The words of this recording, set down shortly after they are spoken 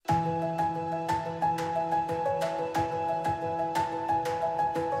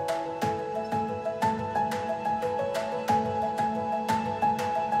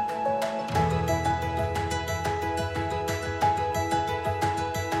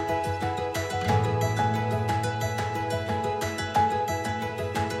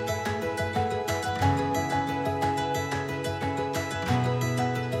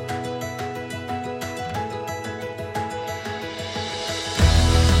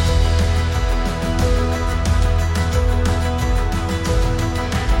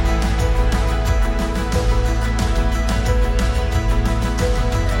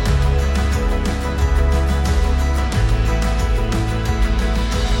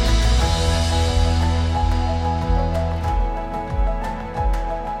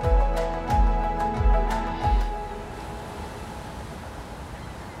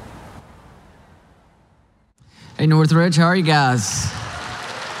Hey, Northridge, how are you guys?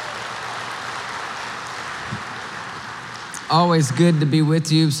 Always good to be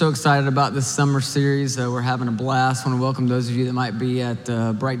with you. So excited about this summer series. We're having a blast. I want to welcome those of you that might be at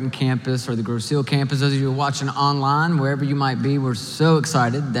Brighton campus or the Grove Seal campus. Those of you watching online, wherever you might be, we're so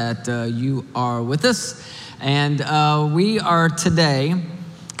excited that you are with us. And we are today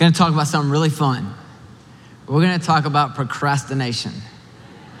going to talk about something really fun. We're going to talk about procrastination.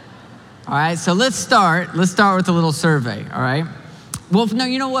 All right, so let's start with a little survey, all right? Well, no,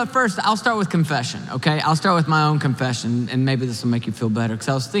 you know what? First, I'll start with confession, okay? I'll start with my own confession, and maybe this will make you feel better, because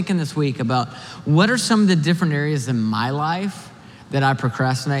I was thinking this week about what are some of the different areas in my life that I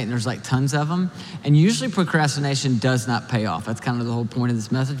procrastinate, and there's like tons of them. And usually procrastination does not pay off. That's kind of the whole point of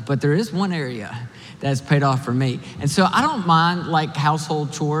this message. But there is one area that has paid off for me. And so I don't mind like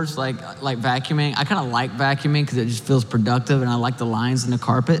household chores, like vacuuming. I kind of like vacuuming because it just feels productive, and I like the lines in the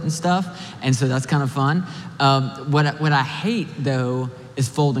carpet and stuff. And so that's kind of fun. What I hate though is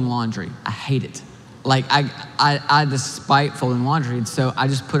folding laundry. I hate it. Like I despite folding laundry, and so I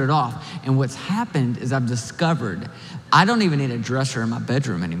just put it off. And what's happened is I've discovered I don't even need a dresser in my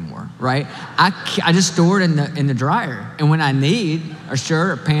bedroom anymore, right? I just store it in the dryer. And when I need a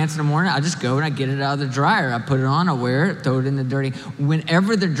shirt or pants in the morning, I just go and I get it out of the dryer. I put it on, I wear it, throw it in the dirty.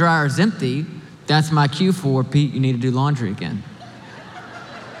 Whenever the dryer is empty, that's my cue for, Pete, you need to do laundry again.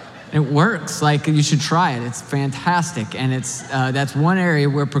 It works. Like, you should try it. It's fantastic. And that's one area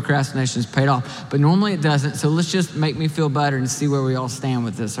where procrastination has paid off. But normally it doesn't. So let's just make me feel better and see where we all stand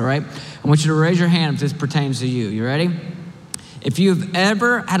with this, all right? I want you to raise your hand if this pertains to you. You ready? If you've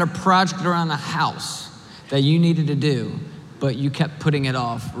ever had a project around the house that you needed to do, but you kept putting it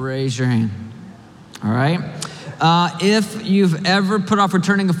off, raise your hand. All right? If you've ever put off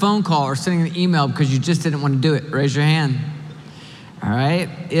returning a phone call or sending an email because you just didn't want to do it, raise your hand. All right.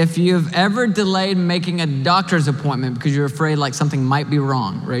 If you've ever delayed making a doctor's appointment because you're afraid like something might be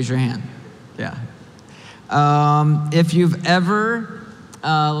wrong, raise your hand. Yeah. If you've ever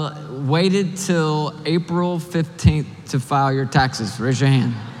waited till April 15th to file your taxes, raise your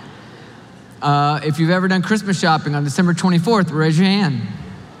hand. If you've ever done Christmas shopping on December 24th, raise your hand.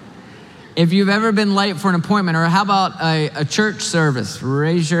 If you've ever been late for an appointment, or how about a church service,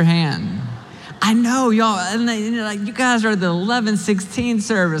 raise your hand. I know, y'all, and like you guys are the 11:16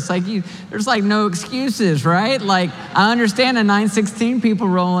 service. Like there's like no excuses, right? Like I understand the 9:16 people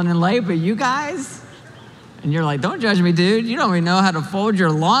rolling in late, but you guys, and you're like, don't judge me, dude. You don't even know how to fold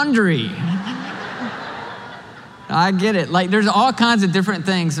your laundry. I get it. Like there's all kinds of different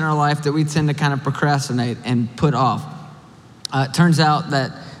things in our life that we tend to kind of procrastinate and put off. It turns out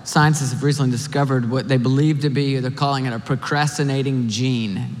that scientists have recently discovered what they believe to be, they're calling it a procrastinating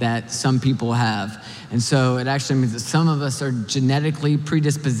gene that some people have. And so it actually means that some of us are genetically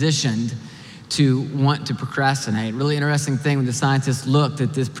predispositioned to want to procrastinate. Really interesting thing when the scientists looked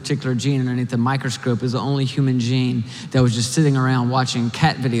at this particular gene underneath the microscope is the only human gene that was just sitting around watching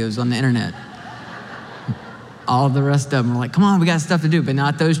cat videos on the internet. All the rest of them are like, come on, we got stuff to do, but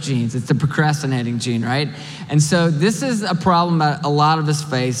not those genes. It's the procrastinating gene, right? And so this is a problem that a lot of us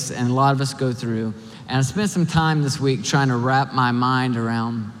face and a lot of us go through. And I spent some time this week trying to wrap my mind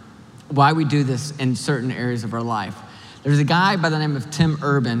around why we do this in certain areas of our life. There's a guy by the name of Tim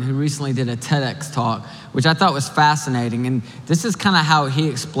Urban who recently did a TEDx talk, which I thought was fascinating. And this is kind of how he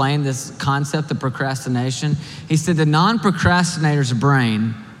explained this concept of procrastination. He said the non-procrastinator's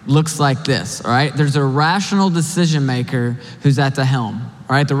brain looks like this, all right? There's a rational decision maker who's at the helm,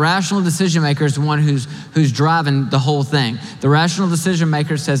 all right? The rational decision maker is the one who's driving the whole thing. The rational decision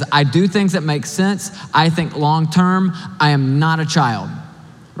maker says, I do things that make sense. I think long-term. I am not a child,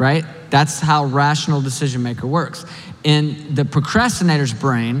 right? That's how rational decision maker works. In the procrastinator's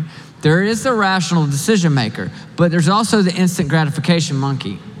brain, there is the rational decision maker, but there's also the instant gratification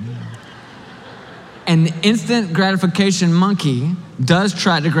monkey. And the instant gratification monkey does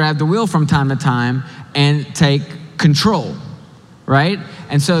try to grab the wheel from time to time and take control, right?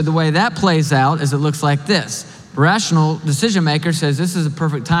 And so the way that plays out is it looks like this. Rational decision maker says this is a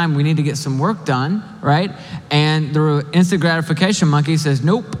perfect time, we need to get some work done, right? And the instant gratification monkey says,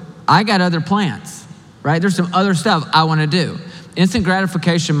 nope, I got other plans, right? There's some other stuff I want to do. Instant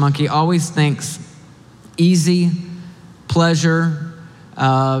gratification monkey always thinks easy, pleasure,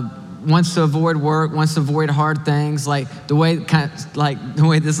 wants to avoid work, wants to avoid hard things. Like the way this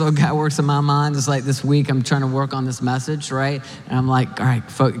little guy works in my mind is like this week I'm trying to work on this message, right? And I'm like, all right,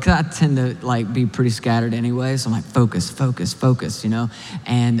 because I tend to like be pretty scattered anyway. So I'm like, focus, you know?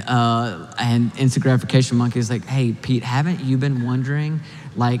 And instant gratification monkey is like, hey, Pete, haven't you been wondering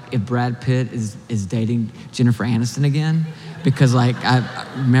like if Brad Pitt is dating Jennifer Aniston again? because like I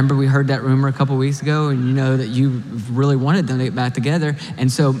remember we heard that rumor a couple weeks ago, and you know that you really wanted them to get back together,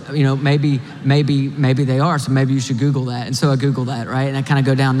 and so maybe they are, so maybe you should Google that. And so I Googled that, right, and I kind of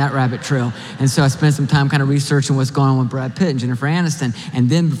go down that rabbit trail, and so I spent some time kind of researching what's going on with Brad Pitt and Jennifer Aniston, and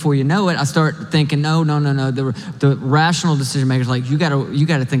then before you know it, I start thinking, no, the rational decision makers like you got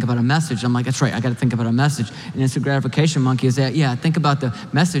to think about a message. I'm like, that's right, I got to think about a message. And Instant Gratification Monkey is that, yeah, think about the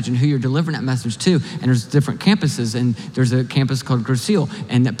message and who you're delivering that message to. And there's different campuses, and there's a campus called Grusil,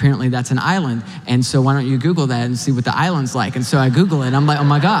 and apparently that's an island. And so why don't you Google that and see what the island's like? And so I Google it, and I'm like, oh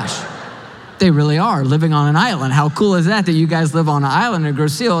my gosh, they really are living on an island. How cool is that you guys live on an island in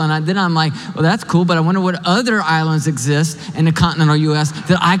Grusil? And then I'm like, well, that's cool, but I wonder what other islands exist in the continental U.S.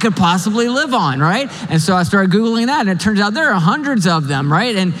 that I could possibly live on, right? And so I started Googling that, and it turns out there are hundreds of them,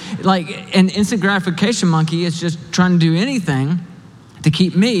 right? And Instant Gratification Monkey is just trying to do anything to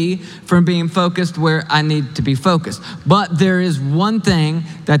keep me from being focused where I need to be focused. But there is one thing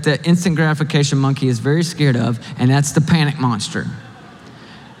that the Instant Gratification Monkey is very scared of, and that's the panic monster.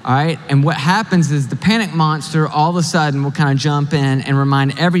 All right, and what happens is the panic monster all of a sudden will kind of jump in and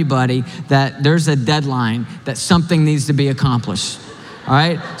remind everybody that there's a deadline, that something needs to be accomplished. All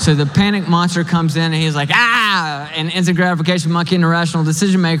right, so the panic monster comes in and he's like, and Instant Gratification Monkey and the rational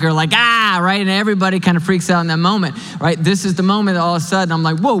decision maker are like, right, and everybody kind of freaks out in that moment, right? This is the moment that all of a sudden I'm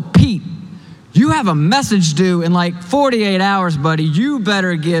like, whoa, Pete, you have a message due in like 48 hours, buddy. You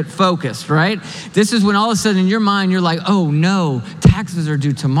better get focused, right? This is when all of a sudden in your mind, you're like, oh no, taxes are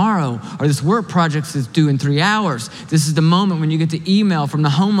due tomorrow, or this work project is due in 3 hours. This is the moment when you get the email from the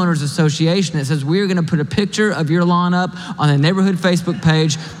homeowners association that says, we're gonna put a picture of your lawn up on the neighborhood Facebook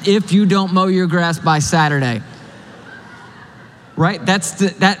page if you don't mow your grass by Saturday. Right? That's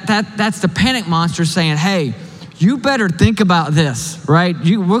the panic monster saying, hey, you better think about this, right?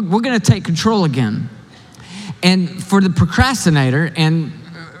 We're going to take control again. And for the procrastinator, and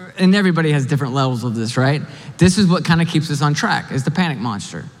everybody has different levels of this, right? This is what kind of keeps us on track, is the panic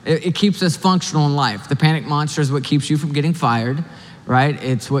monster. It keeps us functional in life. The panic monster is what keeps you from getting fired, right?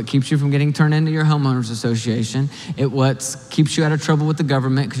 It's what keeps you from getting turned into your homeowners association. It what keeps you out of trouble with the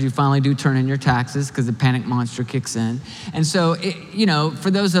government because you finally do turn in your taxes because the panic monster kicks in. And so, for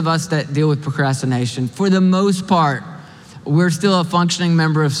those of us that deal with procrastination, for the most part, we're still a functioning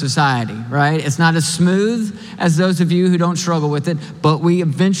member of society, right? It's not as smooth as those of you who don't struggle with it, but we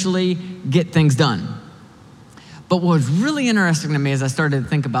eventually get things done. But what was really interesting to me as I started to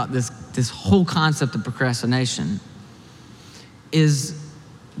think about this whole concept of procrastination is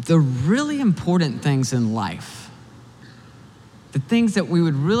the really important things in life, the things that we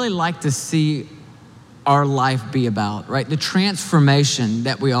would really like to see our life be about, right? The transformation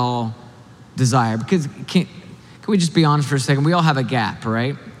that we all desire. Because can we just be honest for a second? We all have a gap,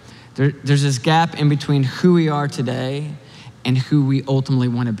 right? There's this gap in between who we are today and who we ultimately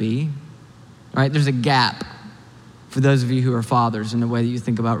want to be, right? There's a gap for those of you who are fathers in the way that you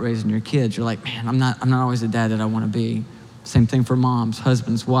think about raising your kids. You're like, man, I'm not always the dad that I want to be. Same thing for moms,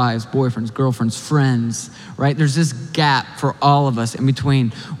 husbands, wives, boyfriends, girlfriends, friends, right? There's this gap for all of us in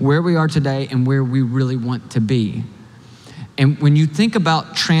between where we are today and where we really want to be. And when you think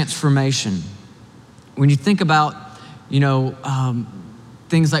about transformation, when you think about,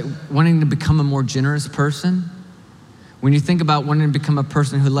 things like wanting to become a more generous person, when you think about wanting to become a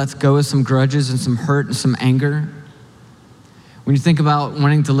person who lets go of some grudges and some hurt and some anger, when you think about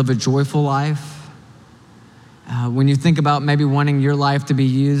wanting to live a joyful life, when you think about maybe wanting your life to be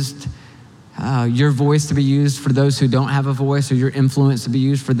used, your voice to be used for those who don't have a voice, or your influence to be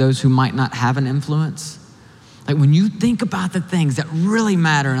used for those who might not have an influence. Like when you think about the things that really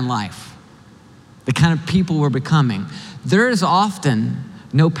matter in life, the kind of people we're becoming, there is often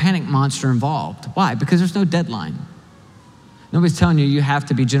no panic monster involved. Why? Because there's no deadline. Nobody's telling you have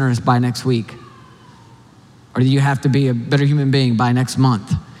to be generous by next week, or that you have to be a better human being by next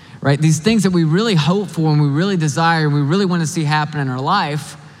month. Right? These things that we really hope for and we really desire and we really want to see happen in our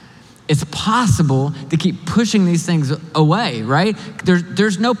life, it's possible to keep pushing these things away, right?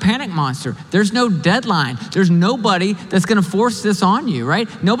 There's no panic monster. There's no deadline. There's nobody that's going to force this on you, right?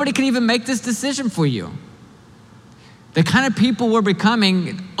 Nobody can even make this decision for you. The kind of people we're becoming,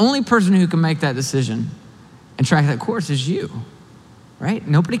 the only person who can make that decision and track that course is you, right?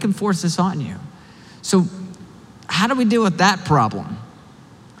 Nobody can force this on you. So how do we deal with that problem?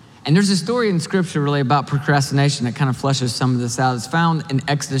 And there's a story in Scripture really about procrastination that kind of fleshes some of this out. It's found in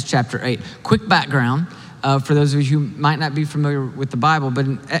Exodus chapter 8. Quick background for those of you who might not be familiar with the Bible, but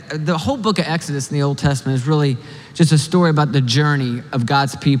the whole book of Exodus in the Old Testament is really just a story about the journey of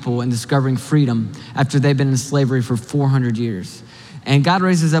God's people in discovering freedom after they've been in slavery for 400 years. And God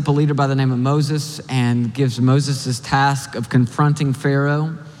raises up a leader by the name of Moses and gives Moses this task of confronting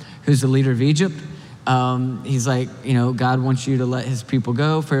Pharaoh, who's the leader of Egypt. He's like, God wants you to let his people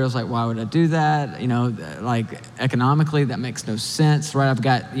go. Pharaoh's like, why would I do that? Like economically, that makes no sense, right? I've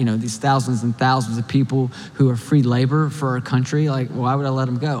got, these thousands and thousands of people who are free labor for our country. Like, why would I let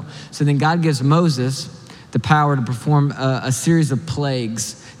them go? So then God gives Moses the power to perform a series of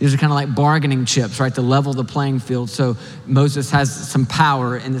plagues. These are kind of like bargaining chips, right? To level the playing field. So Moses has some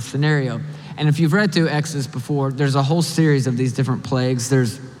power in this scenario. And if you've read through Exodus before, there's a whole series of these different plagues.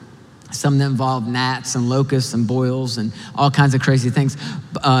 There's some that involve gnats and locusts and boils and all kinds of crazy things.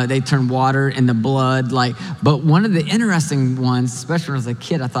 They turn water into blood. But one of the interesting ones, especially when I was a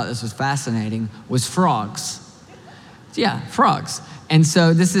kid, I thought this was fascinating, was frogs. Yeah, frogs. And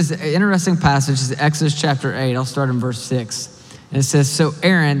so this is an interesting passage. This is Exodus chapter 8. I'll start in verse 6. And it says, so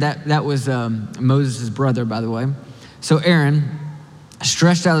Aaron, that was Moses' brother, by the way. So Aaron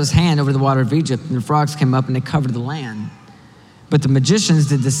stretched out his hand over the water of Egypt, and the frogs came up and they covered the land. But the magicians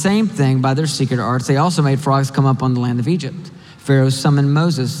did the same thing by their secret arts. They also made frogs come up on the land of Egypt. Pharaoh summoned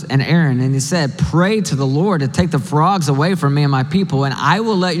Moses and Aaron, and he said, pray to the Lord to take the frogs away from me and my people, and I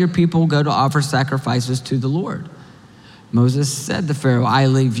will let your people go to offer sacrifices to the Lord. Moses said to Pharaoh, I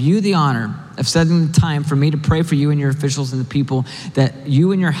leave you the honor of setting the time for me to pray for you and your officials and the people, that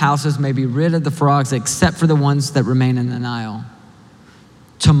you and your houses may be rid of the frogs, except for the ones that remain in the Nile.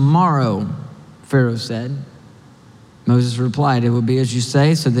 Tomorrow, Pharaoh said. Moses replied, it will be as you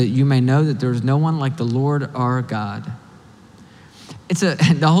say, so that you may know that there is no one like the Lord our God.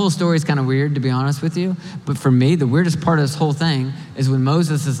 The whole story is kind of weird, to be honest with you. But for me, the weirdest part of this whole thing is when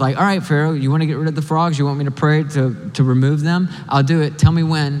Moses is like, all right, Pharaoh, you want to get rid of the frogs? You want me to pray to remove them? I'll do it. Tell me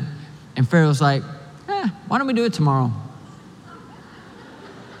when. And Pharaoh's like, why don't we do it tomorrow?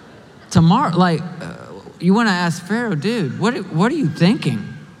 Tomorrow, you want to ask Pharaoh, dude, what are you thinking?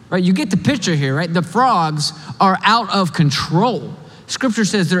 Right, you get the picture here, right? The frogs are out of control. Scripture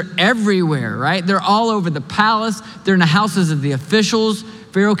says they're everywhere, right? They're all over the palace. They're in the houses of the officials.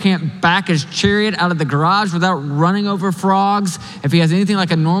 Pharaoh can't back his chariot out of the garage without running over frogs. If he has anything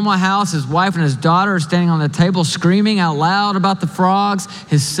like a normal house, his wife and his daughter are standing on the table screaming out loud about the frogs.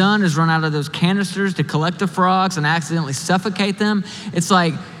 His son has run out of those canisters to collect the frogs and accidentally suffocate them. It's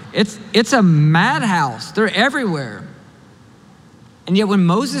like, it's a madhouse. They're everywhere. And yet when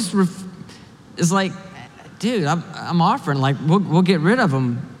Moses is like, dude, I'm offering, we'll get rid of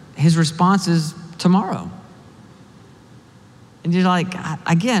them, his response is tomorrow. And you're like,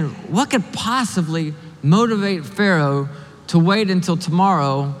 again, what could possibly motivate Pharaoh to wait until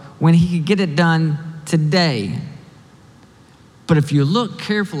tomorrow when he could get it done today? But if you look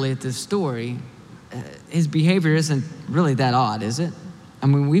carefully at this story, his behavior isn't really that odd, is it? I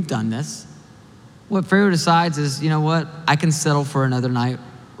mean, we've done this. What Pharaoh decides is, you know what? I can settle for another night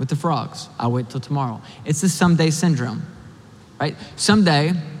with the frogs. I'll wait till tomorrow. It's the someday syndrome, right?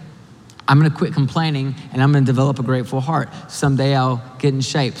 Someday, I'm going to quit complaining and I'm going to develop a grateful heart. Someday I'll get in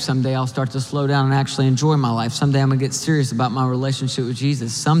shape. Someday I'll start to slow down and actually enjoy my life. Someday I'm going to get serious about my relationship with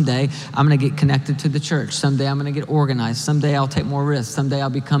Jesus. Someday I'm going to get connected to the church. Someday I'm going to get organized. Someday I'll take more risks. Someday I'll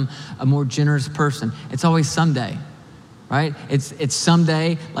become a more generous person. It's always someday. Right? It's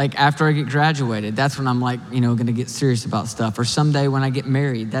someday, after I get graduated, that's when I'm going to get serious about stuff. Or someday when I get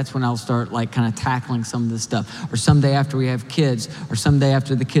married, that's when I'll start kind of tackling some of this stuff. Or someday after we have kids, or someday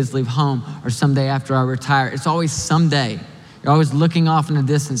after the kids leave home, or someday after I retire. It's always someday. You're always looking off in the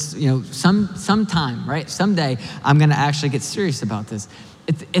distance, sometime, right? Someday I'm going to actually get serious about this.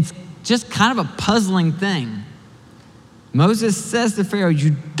 It's just kind of a puzzling thing. Moses says to Pharaoh,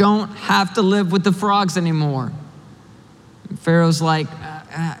 you don't have to live with the frogs anymore. Pharaoh's like,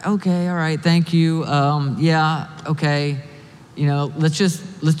 okay, all right, thank you. Yeah, okay.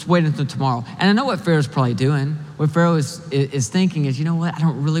 Let's wait until tomorrow. And I know what Pharaoh's probably doing. What Pharaoh is thinking is, you know what? I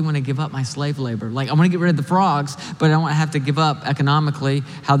don't really want to give up my slave labor. I want to get rid of the frogs, but I don't want to have to give up economically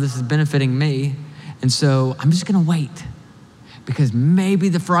how this is benefiting me. And so I'm just going to wait because maybe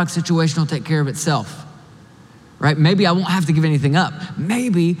the frog situation will take care of itself. Right? Maybe I won't have to give anything up.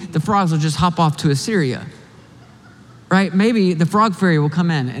 Maybe the frogs will just hop off to Assyria. Right? Maybe the frog fairy will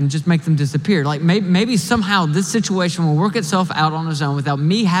come in and just make them disappear. Maybe somehow this situation will work itself out on its own without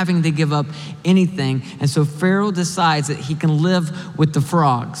me having to give up anything. And so Pharaoh decides that he can live with the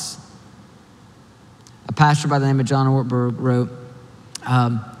frogs. A pastor by the name of John Ortberg wrote,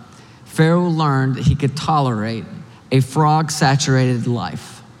 Pharaoh learned that he could tolerate a frog-saturated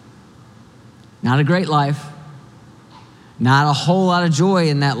life. Not a great life, not a whole lot of joy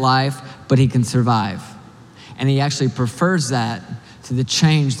in that life, but he can survive. And he actually prefers that to the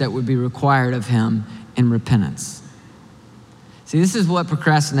change that would be required of him in repentance. See, this is what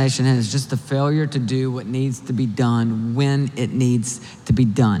procrastination is, just the failure to do what needs to be done when it needs to be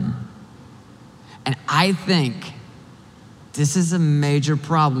done. And I think this is a major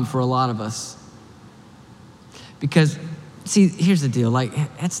problem for a lot of us. Because, see, here's the deal. Like,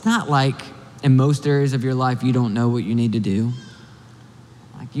 it's not like in most areas of your life you don't know what you need to do.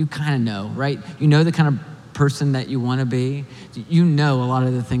 Like, you kind of know, right? You know the kind of person that you want to be. You know a lot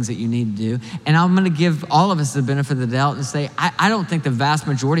of the things that you need to do. And I'm going to give all of us the benefit of the doubt and say, I don't think the vast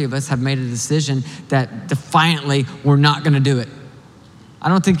majority of us have made a decision that defiantly we're not going to do it. I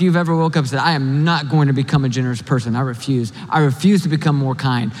don't think you've ever woke up and said, I am not going to become a generous person. I refuse. I refuse to become more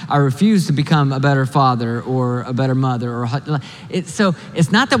kind. I refuse to become a better father or a better mother. So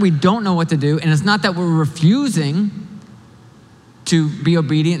it's not that we don't know what to do, and it's not that we're refusing to be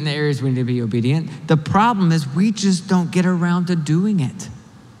obedient in the areas we need to be obedient. The problem is we just don't get around to doing it.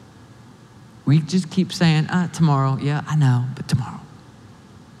 We just keep saying, tomorrow, yeah, I know, but tomorrow.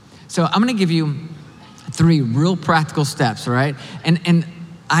 So I'm gonna give you 3 real practical steps, all right? And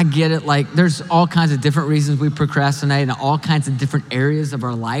I get it, like there's all kinds of different reasons we procrastinate and all kinds of different areas of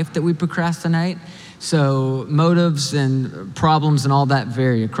our life that we procrastinate. So motives and problems and all that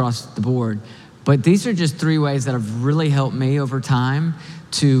vary across the board. But these are just 3 ways that have really helped me over time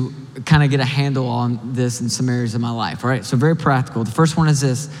to kind of get a handle on this in some areas of my life, all right? So very practical. The first one is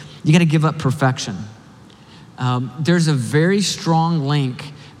this: you gotta give up perfection. There's a very strong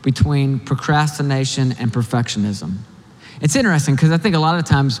link between procrastination and perfectionism. It's interesting because I think a lot of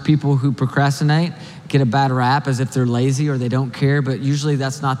times people who procrastinate get a bad rap as if they're lazy or they don't care, but usually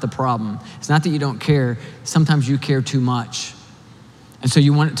that's not the problem. It's not that you don't care. Sometimes you care too much. And so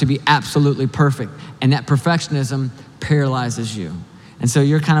you want it to be absolutely perfect. And that perfectionism paralyzes you. And so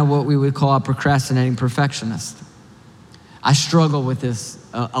you're kind of what we would call a procrastinating perfectionist. I struggle with this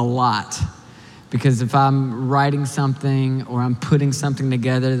a lot. Because if I'm writing something or I'm putting something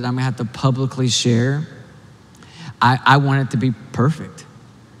together that I'm gonna have to publicly share, I want it to be perfect.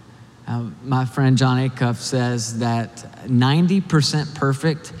 My friend John Acuff says that 90%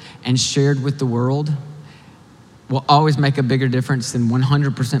 perfect and shared with the world will always make a bigger difference than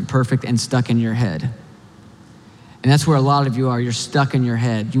 100% perfect and stuck in your head. And that's where a lot of you are. You're stuck in your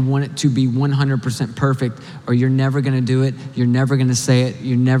head. You want it to be 100% perfect, or you're never gonna do it, you're never gonna say it,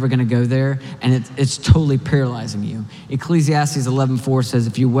 you're never gonna go there, and it's totally paralyzing you. Ecclesiastes 11:4 says,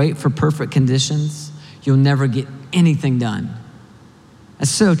 if you wait for perfect conditions, you'll never get anything done.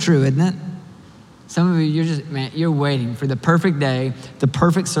 That's so true, isn't it? Some of you, you're waiting for the perfect day, the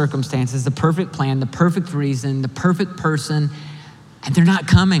perfect circumstances, the perfect plan, the perfect reason, the perfect person, and they're not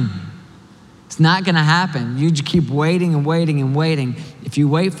coming. It's not gonna happen. You just keep waiting and waiting and waiting. If you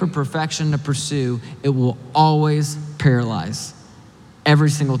wait for perfection to pursue, it will always paralyze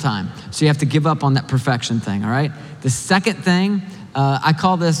every single time. So you have to give up on that perfection thing, all right? The second thing, I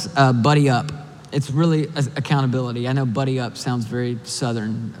call this buddy up. It's really accountability. I know buddy up sounds very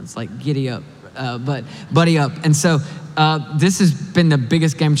Southern. It's like giddy up, but buddy up. And so this has been the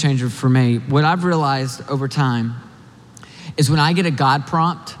biggest game changer for me. What I've realized over time is when I get a God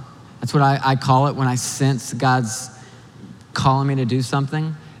prompt, that's what I call it, when I sense God's calling me to do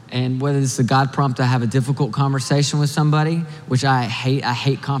something. And whether it's a God prompt to have a difficult conversation with somebody, which I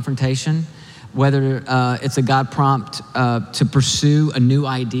hate confrontation. Whether it's a God prompt to pursue a new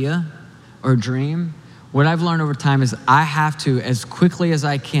idea or dream. What I've learned over time is I have to, as quickly as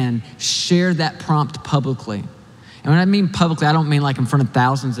I can, share that prompt publicly. And when I mean publicly, I don't mean like in front of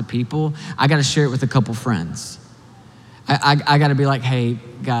thousands of people. I gotta share it with a couple friends. I got to be like, hey,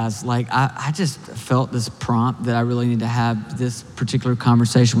 guys, like I just felt this prompt that I really need to have this particular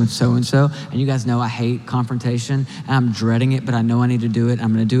conversation with so-and-so. And you guys know I hate confrontation, and I'm dreading it, but I know I need to do it.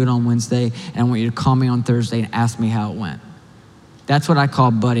 I'm going to do it on Wednesday, and I want you to call me on Thursday and ask me how it went. That's what I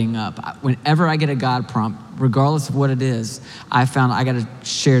call buddying up. Whenever I get a God prompt, regardless of what it is, I found I got to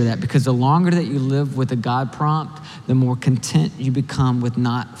share that, because the longer that you live with a God prompt, the more content you become with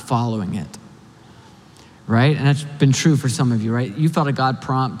not following it. Right? And that's been true for some of you, right? You felt a God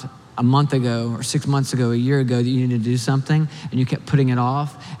prompt a month ago or 6 months ago, a year ago, that you needed to do something, and you kept putting it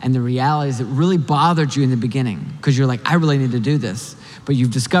off. And the reality is it really bothered you in the beginning, because you're like, I really need to do this. But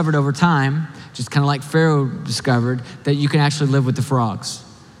you've discovered over time, just kind of like Pharaoh discovered, that you can actually live with the frogs.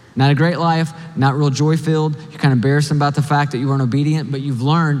 Not a great life, not real joy-filled. You're kind of embarrassed about the fact that you weren't obedient, but you've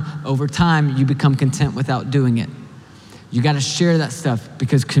learned over time you become content without doing it. You got to share that stuff,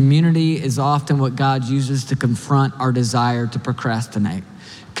 because community is often what God uses to confront our desire to procrastinate.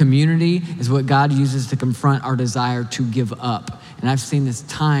 Community is what God uses to confront our desire to give up. And I've seen this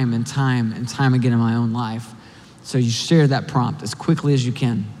time and time and time again in my own life. So you share that prompt as quickly as you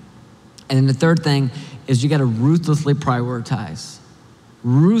can. And then the third thing is you got to ruthlessly prioritize.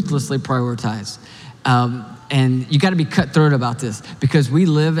 Ruthlessly prioritize. And you got to be cutthroat about this, because we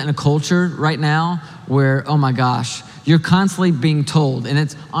live in a culture right now where, oh my gosh, you're constantly being told. And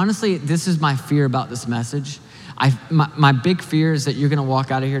it's honestly, this is my fear about this message. My big fear is that you're going to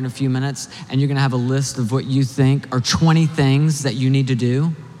walk out of here in a few minutes and you're going to have a list of what you think are 20 things that you need to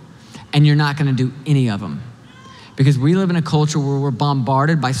do, and you're not going to do any of them. Because we live in a culture where we're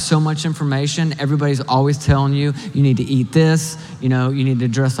bombarded by so much information. Everybody's always telling you, you need to eat this, you need to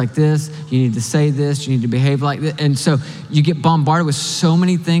dress like this, you need to say this, you need to behave like this. And so you get bombarded with so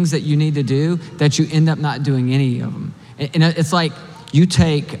many things that you need to do that you end up not doing any of them. And it's like you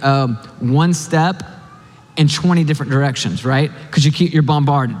take one step in 20 different directions, right? Because you're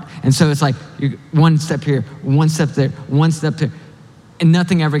bombarded. And so it's like you're one step here, one step there, one step there, and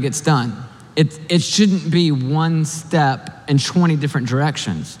nothing ever gets done. It shouldn't be one step in 20 different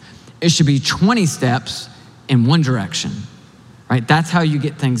directions. It should be 20 steps in one direction, right? That's how you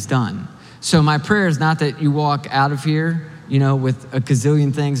get things done. So my prayer is not that you walk out of here, with a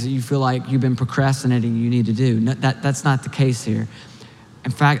gazillion things that you feel like you've been procrastinating you need to do. No, that's not the case here.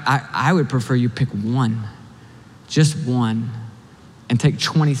 In fact, I would prefer you pick one, just one, and take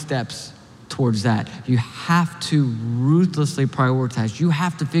 20 steps towards that. You have to ruthlessly prioritize. You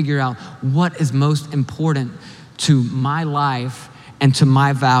have to figure out what is most important to my life and to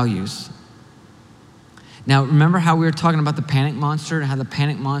my values. Now, remember how we were talking about the panic monster and how the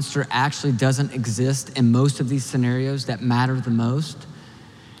panic monster actually doesn't exist in most of these scenarios that matter the most?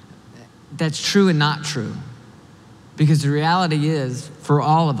 That's true and not true. Because the reality is, for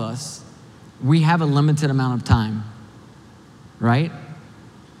all of us, we have a limited amount of time, right?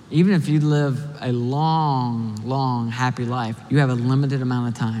 Even if you live a long, long, happy life, you have a limited amount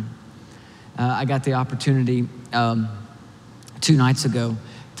of time. I got the opportunity 2 nights ago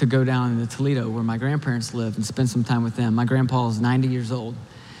to go down to Toledo where my grandparents live and spend some time with them. My grandpa is 90 years old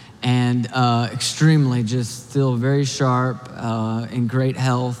and extremely just still very sharp, in great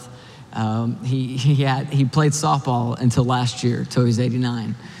health. He played softball until last year, till he's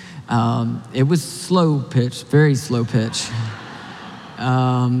 89. It was slow pitch, very slow pitch.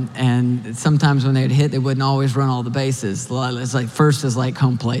 And sometimes when they'd hit, they wouldn't always run all the bases. It's like first is like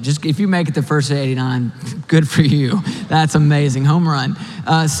home plate. Just if you make it to first at 89, good for you. That's amazing, home run.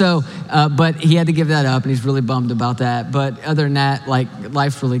 But he had to give that up, and he's really bummed about that. But other than that,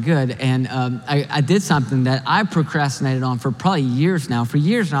 life's really good. And I did something that I procrastinated on for probably years now. For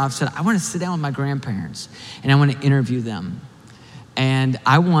years now, I've said, I want to sit down with my grandparents, and I want to interview them. And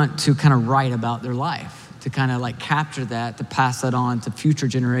I want to kind of write about their life, to kind of capture that, to pass that on to future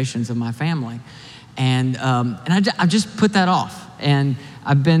generations of my family. And I just put that off. And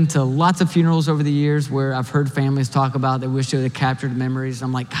I've been to lots of funerals over the years where I've heard families talk about they wish they would have captured memories.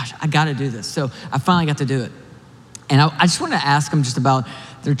 I'm like, gosh, I got to do this. So I finally got to do it. And I just want to ask them just about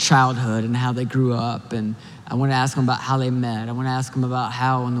their childhood and how they grew up. And I want to ask them about how they met. I want to ask them about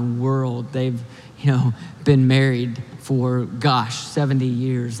how in the world they've, been married for, 70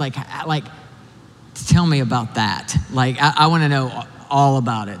 years. Tell me about that. I want to know all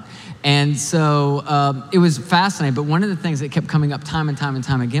about it. And so it was fascinating. But one of the things that kept coming up time and time and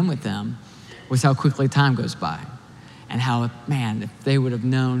time again with them was how quickly time goes by. And how, man, if they would have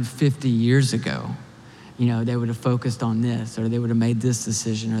known 50 years ago, they would have focused on this, or they would have made this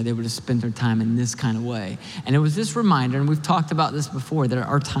decision, or they would have spent their time in this kind of way. And it was this reminder, and we've talked about this before, that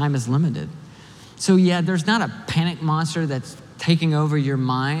our time is limited. So yeah, there's not a panic monster that's taking over your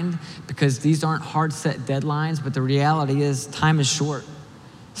mind, because these aren't hard set deadlines, but the reality is time is short.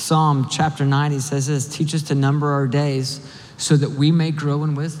 Psalm chapter 90 says this, teach us to number our days so that we may grow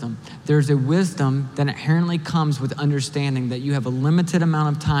in wisdom. There's a wisdom that inherently comes with understanding that you have a limited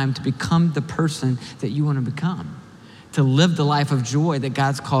amount of time to become the person that you want to become, to live the life of joy that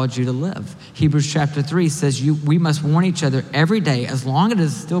God's called you to live. Hebrews chapter 3 says we must warn each other every day, as long as it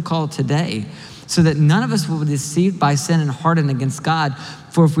is still called today, so that none of us will be deceived by sin and hardened against God.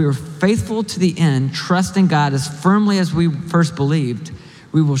 For if we are faithful to the end, trusting God as firmly as we first believed,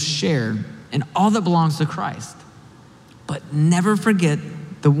 we will share in all that belongs to Christ. But never forget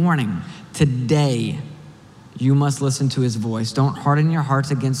the warning. Today, you must listen to his voice. Don't harden your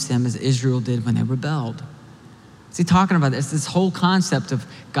hearts against him as Israel did when they rebelled. What's he talking about? It's this whole concept of,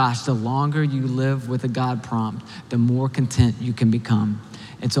 the longer you live with a God prompt, the more content you can become.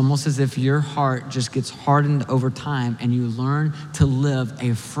 It's almost as if your heart just gets hardened over time and you learn to live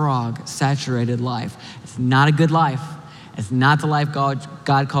a frog-saturated life. It's not a good life. It's not the life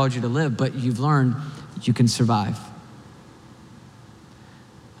God called you to live, but you've learned you can survive.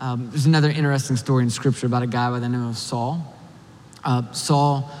 There's another interesting story in Scripture about a guy by the name of Saul.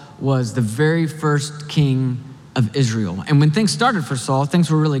 Saul was the very first king of Israel. And when things started for Saul, things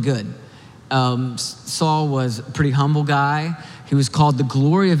were really good. Saul was a pretty humble guy. He was called the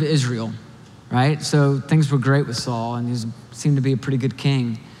glory of Israel, right? So things were great with Saul, and he seemed to be a pretty good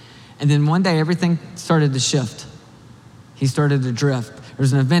king. And then one day, everything started to shift. He started to drift. There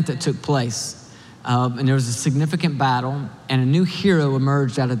was an event that took place, and there was a significant battle, and a new hero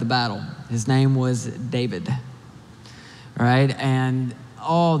emerged out of the battle. His name was David, all right? And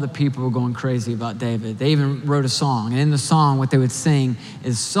all the people were going crazy about David. They even wrote a song, and in the song, what they would sing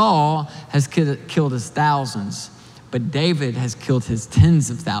is, Saul has killed his thousands, but David has killed his tens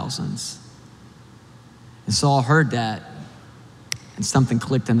of thousands. And Saul heard that, and something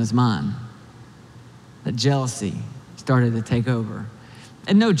clicked in his mind. That jealousy started to take over.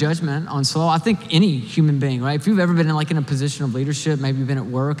 And no judgment on Saul. I think any human being, right? If you've ever been in a position of leadership, maybe you've been at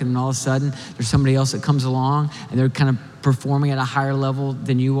work, and then all of a sudden there's somebody else that comes along and they're kind of performing at a higher level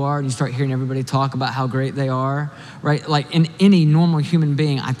than you are, and you start hearing everybody talk about how great they are, right? Like in any normal human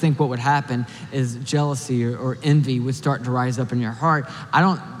being, I think what would happen is jealousy or envy would start to rise up in your heart. I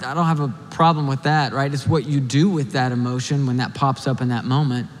don't have a problem with that, right? It's what you do with that emotion when that pops up in that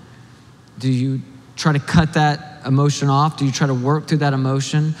moment. Do you try to cut that emotion off? Do you try to work through that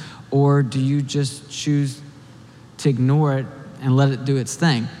emotion? Or do you just choose to ignore it and let it do its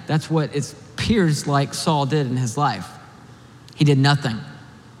thing? That's what it appears like Saul did in his life. He did nothing.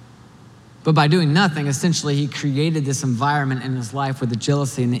 But by doing nothing, essentially, he created this environment in his life where the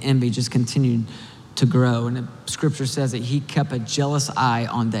jealousy and the envy just continued to grow. And the scripture says that he kept a jealous eye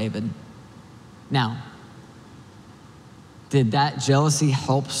on David. Now, did that jealousy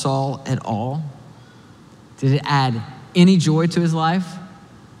help Saul at all? Did it add any joy to his life?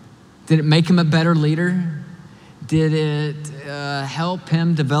 Did it make him a better leader? Did it help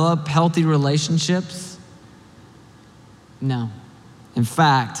him develop healthy relationships? No. In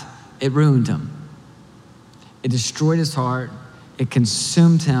fact, it ruined him. It destroyed his heart. It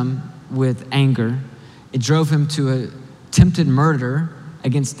consumed him with anger. It drove him to attempted murder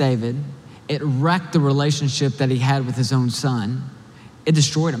against David. It wrecked the relationship that he had with his own son. It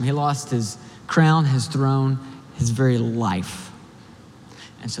destroyed him. He lost his crown, his throne, his very life.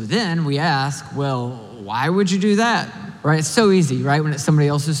 And so then we ask, well, why would you do that? Right? It's so easy, right? When it's somebody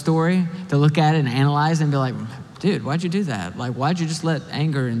else's story, to look at it and analyze it and be like, dude, why'd you do that? Like, why'd you just let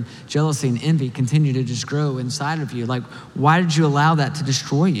anger and jealousy and envy continue to just grow inside of you? Like, why did you allow that to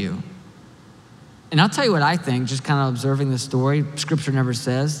destroy you? And I'll tell you what I think, just kind of observing the story, scripture never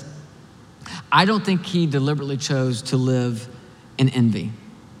says. I don't think he deliberately chose to live in envy.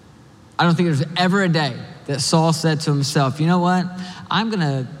 I don't think there's ever a day that Saul said to himself, you know what? I'm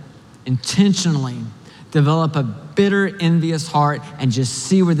gonna intentionally develop a bitter, envious heart and just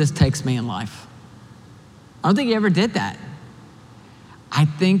see where this takes me in life. I don't think he ever did that. I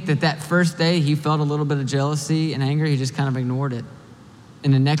think that first day he felt a little bit of jealousy and anger, he just kind of ignored it.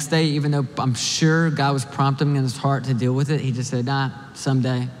 And the next day, even though I'm sure God was prompting him in his heart to deal with it, he just said, nah,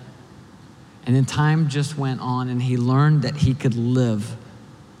 someday. And then time just went on, and he learned that he could live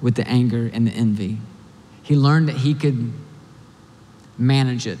with the anger and the envy. He learned that he could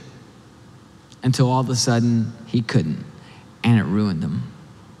manage it until all of a sudden he couldn't, and it ruined him.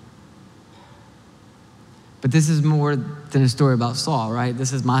 But this is more than a story about Saul, right?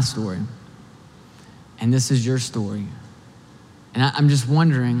 This is my story. And this is your story. And I'm just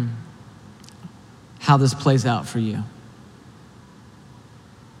wondering how this plays out for you.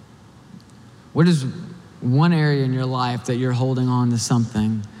 What is one area in your life that you're holding on to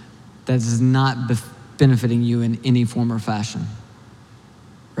something that is not benefiting you in any form or fashion,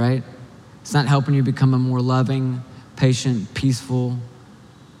 right? It's not helping you become a more loving, patient, peaceful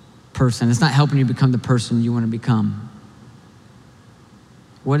person. It's not helping you become the person you want to become.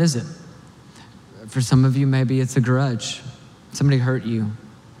 What is it? For some of you, maybe it's a grudge. Somebody hurt you,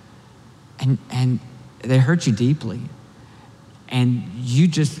 and they hurt you deeply, and you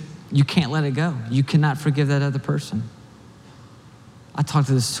can't let it go. You cannot forgive that other person. I talked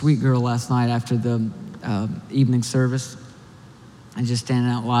to this sweet girl last night after the evening service, and just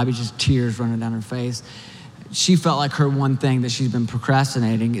standing out in the lobby, just tears running down her face. She felt like her one thing that she's been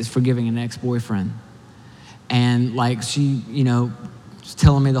procrastinating is forgiving an ex-boyfriend. And like she, was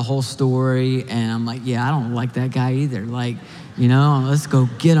telling me the whole story, and I'm like, yeah, I don't like that guy either. Like, let's go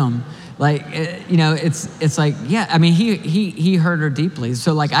get him. Like, it's like, yeah, I mean, he hurt her deeply.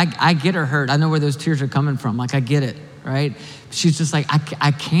 So like, I get her hurt. I know where those tears are coming from. Like, I get it, right? She's just like,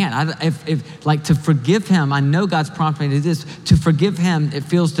 I can't. If to forgive him, I know God's prompted me to do this. To forgive him, it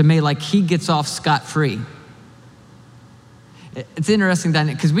feels to me like he gets off scot-free. It's interesting,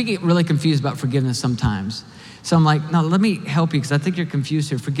 because we get really confused about forgiveness sometimes. So I'm like, no, let me help you because I think you're confused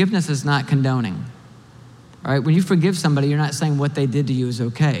here. Forgiveness is not condoning. All right? When you forgive somebody, you're not saying what they did to you is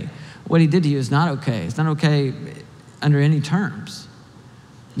okay. What he did to you is not okay. It's not okay under any terms.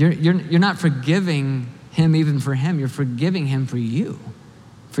 You're not forgiving him even for him. You're forgiving him for you,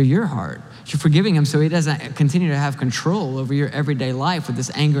 for your heart. You're forgiving him so he doesn't continue to have control over your everyday life with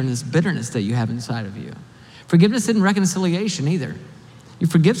this anger and this bitterness that you have inside of you. Forgiveness isn't reconciliation either. You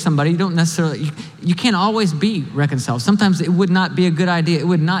forgive somebody, you don't necessarily, you can't always be reconciled. Sometimes it would not be a good idea. It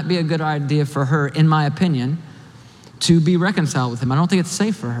would not be a good idea for her, in my opinion, to be reconciled with him. I don't think it's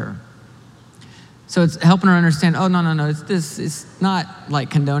safe for her. So it's helping her understand, oh, no, it's not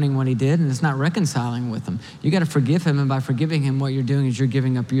like condoning what he did, and it's not reconciling with him. You got to forgive him, and by forgiving him, what you're doing is you're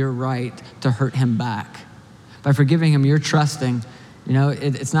giving up your right to hurt him back. By forgiving him, you're trusting,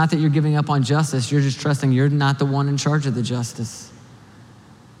 it's not that you're giving up on justice, you're just trusting you're not the one in charge of the justice.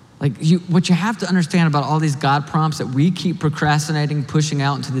 What you have to understand about all these God prompts that we keep procrastinating, pushing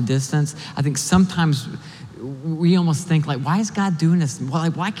out into the distance, I think sometimes we almost think why is God doing this?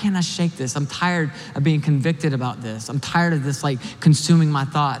 Why can't I shake this? I'm tired of being convicted about this. I'm tired of this consuming my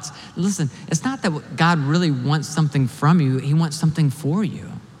thoughts. Listen, it's not that God really wants something from you. He wants something for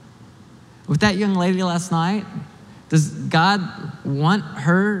you. With that young lady last night, does God want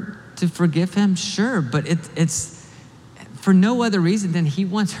her to forgive him? Sure, but it's for no other reason than he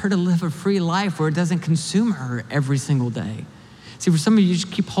wants her to live a free life where it doesn't consume her every single day. See, for some of you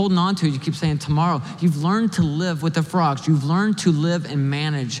just keep holding on to it. You keep saying tomorrow. You've learned to live with the frogs. You've learned to live and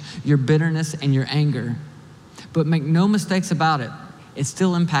manage your bitterness and your anger. But make no mistakes about it. It's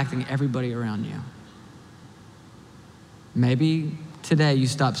still impacting everybody around you. Maybe today you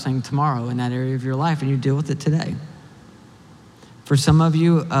stop saying tomorrow in that area of your life and you deal with it today. For some of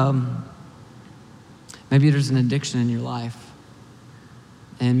you, maybe there's an addiction in your life.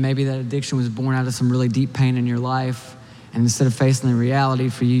 And maybe that addiction was born out of some really deep pain in your life. And instead of facing the reality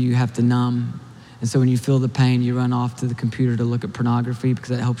for you, you have to numb. And so when you feel the pain, you run off to the computer to look at pornography because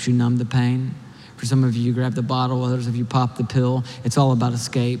that helps you numb the pain. For some of you, you grab the bottle. Others of you pop the pill. It's all about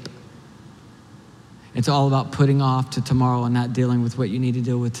escape. It's all about putting off to tomorrow and not dealing with what you need to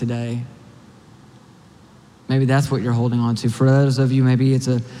deal with today. Maybe that's what you're holding on to. For others of you, maybe it's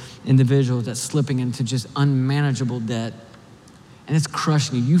an individual that's slipping into just unmanageable debt. And it's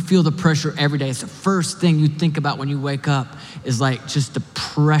crushing you. You feel the pressure every day. It's the first thing you think about when you wake up is just the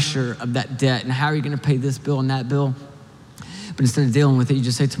pressure of that debt and how are you going to pay this bill and that bill. But instead of dealing with it, you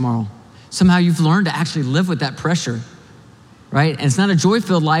just say tomorrow. Somehow you've learned to actually live with that pressure, right? And it's not a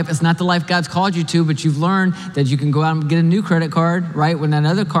joy-filled life. It's not the life God's called you to, but you've learned that you can go out and get a new credit card, right? When that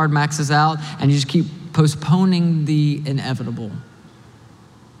other card maxes out and you just keep postponing the inevitable.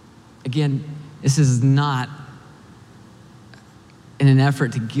 Again, this is not in an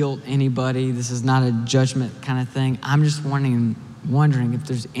effort to guilt anybody. This is not a judgment kind of thing. I'm just wondering if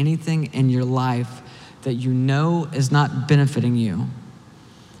there's anything in your life that you know is not benefiting you,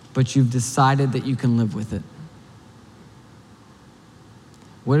 but you've decided that you can live with it.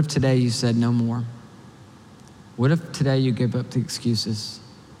 What if today you said no more? What if today you gave up the excuses?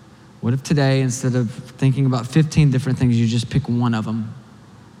 What if today, instead of thinking about 15 different things, you just pick one of them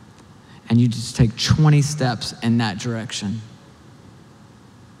and you just take 20 steps in that direction?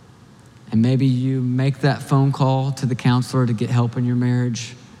 And maybe you make that phone call to the counselor to get help in your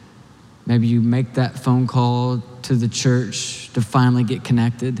marriage. Maybe you make that phone call to the church to finally get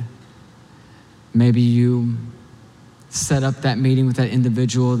connected. Maybe you set up that meeting with that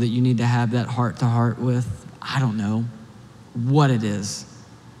individual that you need to have that heart-to-heart with. I don't know what it is.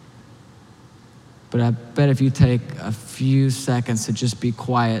 But I bet if you take a few seconds to just be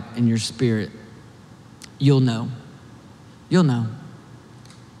quiet in your spirit, you'll know. You'll know.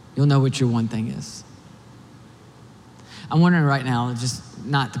 You'll know what your one thing is. I'm wondering right now, just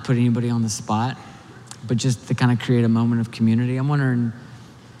not to put anybody on the spot, but just to kind of create a moment of community. I'm wondering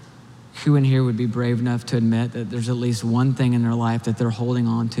who in here would be brave enough to admit that there's at least one thing in their life that they're holding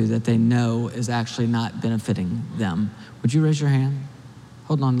on to that they know is actually not benefiting them. Would you raise your hand?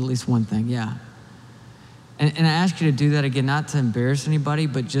 Holding on to at least one thing, yeah. And I ask you to do that again, not to embarrass anybody,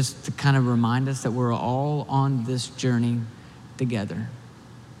 but just to kind of remind us that we're all on this journey together.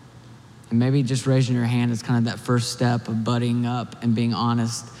 And maybe just raising your hand is kind of that first step of buddying up and being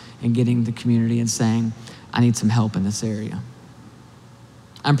honest and getting the community and saying, I need some help in this area.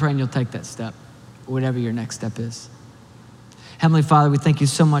 I'm praying you'll take that step, whatever your next step is. Heavenly Father, we thank you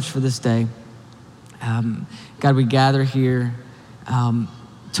so much for this day. God, we gather here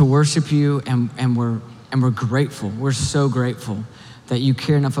to worship you, and we're grateful. We're so grateful that you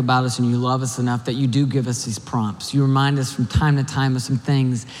care enough about us and you love us enough that you do give us these prompts. You remind us from time to time of some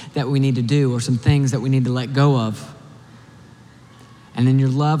things that we need to do or some things that we need to let go of. And in your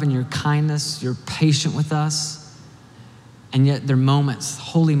love and your kindness, you're patient with us. And yet there are moments,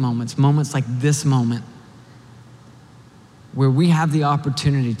 holy moments, moments like this moment, where we have the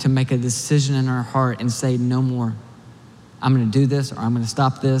opportunity to make a decision in our heart and say, no more. I'm gonna do this, or I'm gonna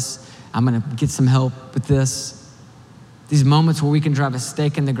stop this. I'm gonna get some help with this. These moments where we can drive a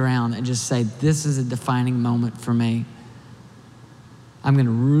stake in the ground and just say, this is a defining moment for me. I'm gonna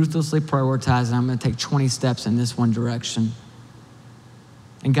ruthlessly prioritize and I'm gonna take 20 steps in this one direction.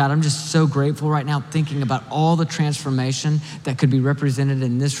 And God, I'm just so grateful right now thinking about all the transformation that could be represented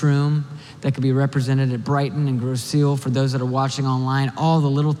in this room, that could be represented at Brighton and Grosse Ile for those that are watching online, all the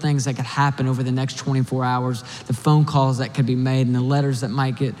little things that could happen over the next 24 hours, the phone calls that could be made and the letters that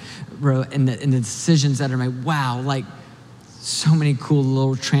might get wrote and the decisions that are made. Wow, like so many cool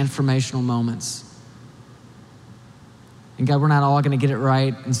little transformational moments. And God, we're not all gonna get it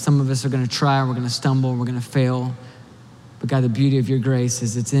right, and some of us are gonna try, and we're gonna stumble, and we're gonna fail. But God, the beauty of your grace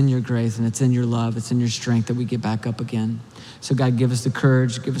is it's in your grace and it's in your love, it's in your strength that we get back up again. So God, give us the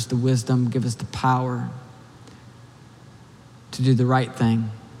courage, give us the wisdom, give us the power to do the right thing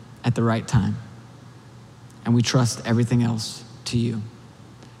at the right time. And we trust everything else to you.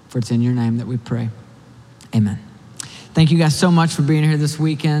 For it's in your name that we pray. Amen. Thank you guys so much for being here this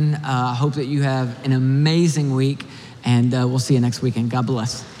weekend. I hope that you have an amazing week, and we'll see you next weekend. God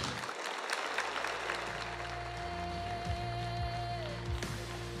bless.